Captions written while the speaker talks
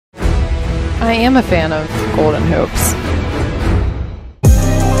I am a fan of Golden Hoops.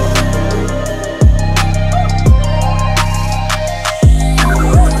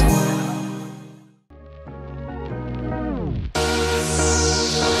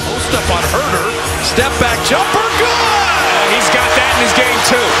 Post up on Herter, step back jumper, good! He's got that in his game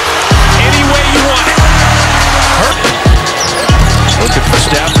too. Any way you want it. Herter. Looking for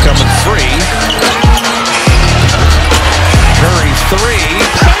Steph, coming free. Curry three.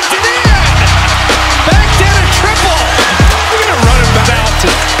 Backed it in! Backed in a triple! We're going to run him out to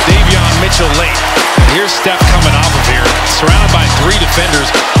Davion Mitchell late. And here's Steph coming off of here. Surrounded by three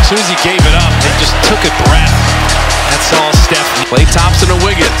defenders. As soon as he gave it up, they just took a breath. That's all Steph. Klay Thompson and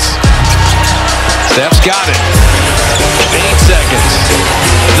Wiggins. Steph's got it. 8 seconds.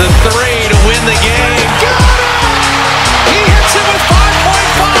 The three to win the game. Got it! He hits it with 5.5.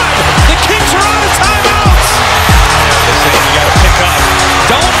 The Kings are out of timeouts. They're saying you got to pick up.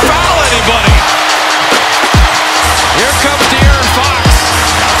 Don't foul anybody. Here comes De'Aaron Fox.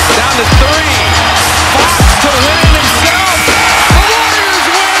 Down to 3. Fox to win it himself. The Warriors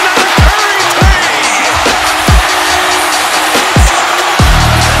win on a Curry three.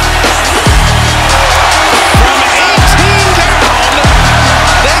 From 18 down,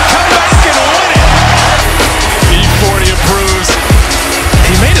 they come back and win it. E40 approves.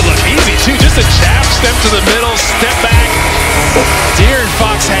 He made it look easy too. Just a jab step to the middle, step back. De'Aaron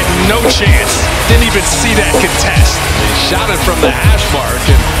Fox had no chance. Didn't even see that contest. They shot it from the hash mark,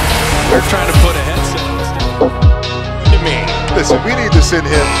 and they're trying to put a headset. Listen, we need to send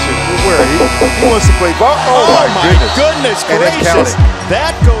him to where he wants to play ball. Oh my goodness gracious.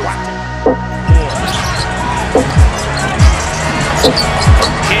 That goes.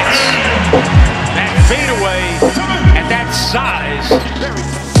 That fadeaway at that size.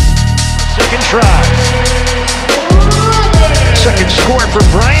 Second try. Second score for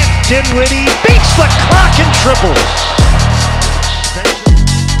Bryant. Dinwiddie beats the clock and triples.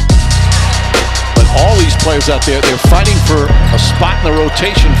 But all these players out there, they're fighting for a spot in the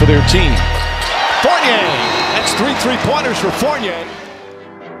rotation for their team. Fournier. That's 3 3-pointers for Fournier.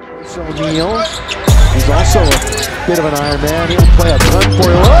 O'Neal, he's also a bit of an Iron Man. He'll play a ton for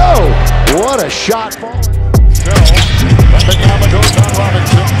you. Whoa! What a shot! No. Wembanyama goes on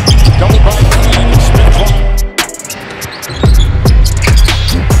Robinson. Double by Smith.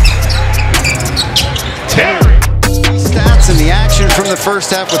 Terry. Stats in the action from the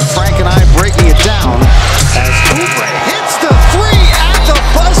first half with Frank and I breaking it down. As Oubre hits the three at the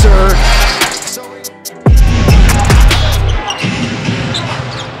buzzer.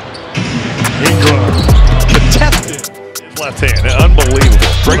 Ingram contested his left hand. Unbelievable.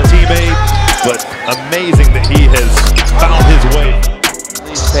 Great teammate, but amazing that he has found his way.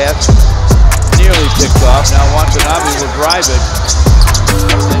 These pass nearly picked off. Now Wembanyama will drive it.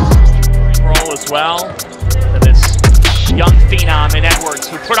 Roll as well. And this young phenom in Edwards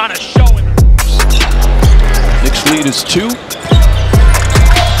who put on a show in the Knicks lead is 2.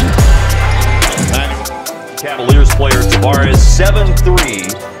 Cavaliers player Tavares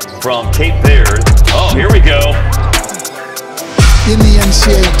 7-3 from Cape Verde. Oh, here we go. In the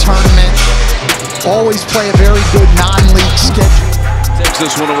NCAA tournament, always play a very good non-league schedule. Takes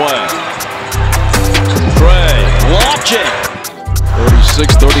this one away. Trey, launching.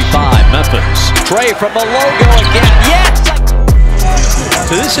 36-35, Memphis. Trey from the logo again. Yes!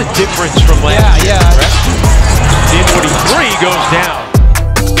 So this is a difference from last year, correct? Dinwiddie 3 goes down.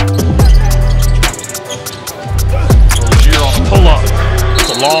 Rozier on the pull-up.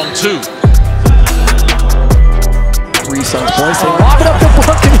 It's a long 2. Three Suns points. They lob it up to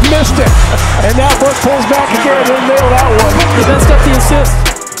Book and he missed it. And now Book pulls back again and nail that one. He messed up the assist.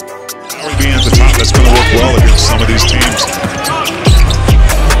 Being at the top, that's going to work well against some of these teams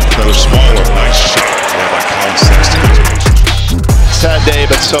that are smaller. Nice shot by Colin Sexton. Sad day,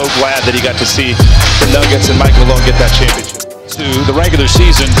 but so glad that he got to see the Nuggets and Mike Malone get that championship. To the regular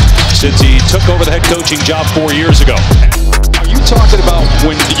season since he took over the head coaching job 4 years ago. Are you talking about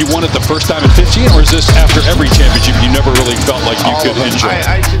when you won it the first time in 15, or is this after every championship you never really felt like you could enjoy?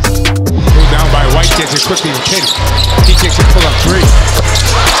 I just go down by White, gets it quickly to Kenny. He takes a pull-up 3.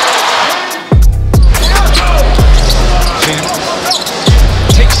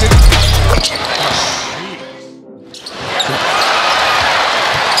 Takes it.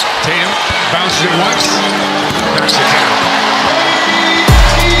 Tatum bounces it once, knocks it down.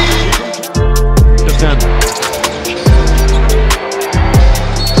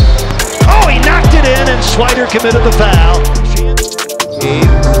 Oh, he knocked it in, and Swider committed the foul. game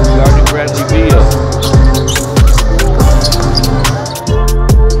regarding Bradley Beal.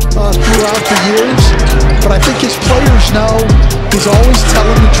 Throughout the years, but I think his players know he's always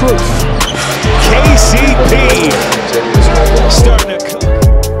telling the truth. KCP starting to cook.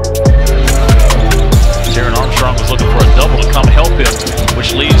 Darren Armstrong was looking for a double to come help him,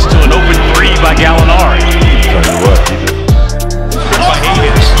 which leads to an open three by Gallinari. By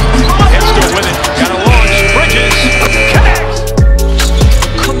Higgins. Hester with it. Got a launch. Bridges. Connects.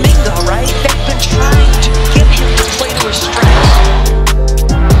 Kuminga, right? They've been trying to get him to play to his strengths.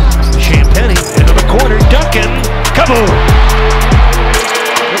 Champagny into the corner. Duncan. Kaboom.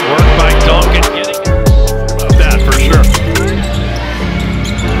 Good work by Duncan. Getting about that for sure.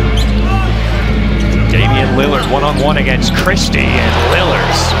 Damian Lillard one-on-one against Christie, and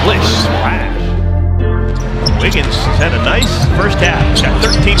Lillard splish splash. Wiggins had a nice first half. Got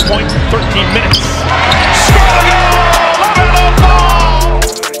 13 points in 13 minutes.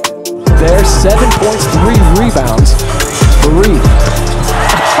 There's 7 points, 3 rebounds for Reed.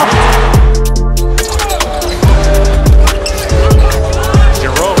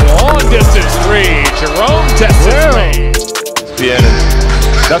 Jerome, long distance three. Jerome tests it. Yeah,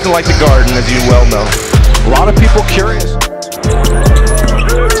 nothing like the Garden, as you well know. A lot of people curious.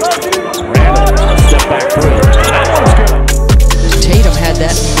 Step back three. Tatum had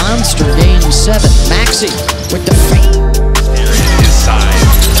that monster game 7. Maxey with the feint. His size,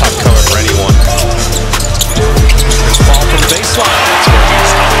 tough cover for anyone. This ball from baseline. That's where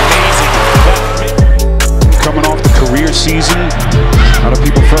he's amazing. Coming off the career season, a lot of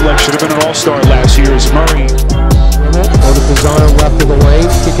people felt like should have been an all-star last year is Murray. Go to Bizarro left of the lane,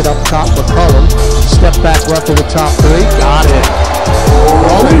 kick it up top for Cullen. Step back left of the top 3. Got it.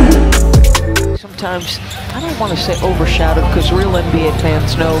 Sometimes, I don't want to say overshadowed because real NBA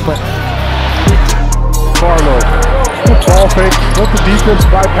fans know, but Barlow. Good ball fake. Let the defense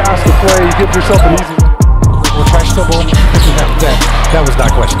bypass the play. You give yourself an easy. Questionable. That was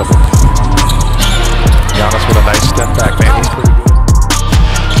not questionable. Giannis with a nice step back, man. He's pretty good.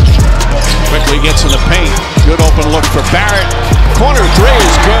 Quickly gets in the paint. Good open look for Barrett. Corner three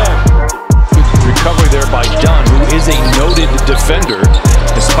is good. Recovery there by Dunn, who is a noted defender,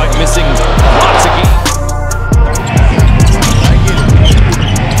 despite missing lots of games.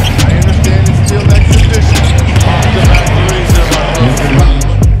 I understand it's still that condition.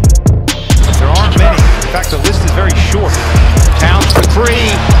 There aren't many. In fact, the list is very short. Towns for three.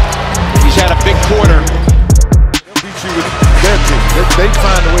 He's had a big quarter. They'll beat you with their team. They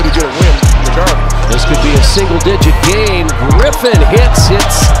find a way to get a win regardless. This could be a single-digit game. Griffin hits.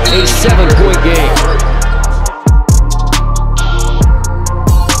 It's a 7-point game.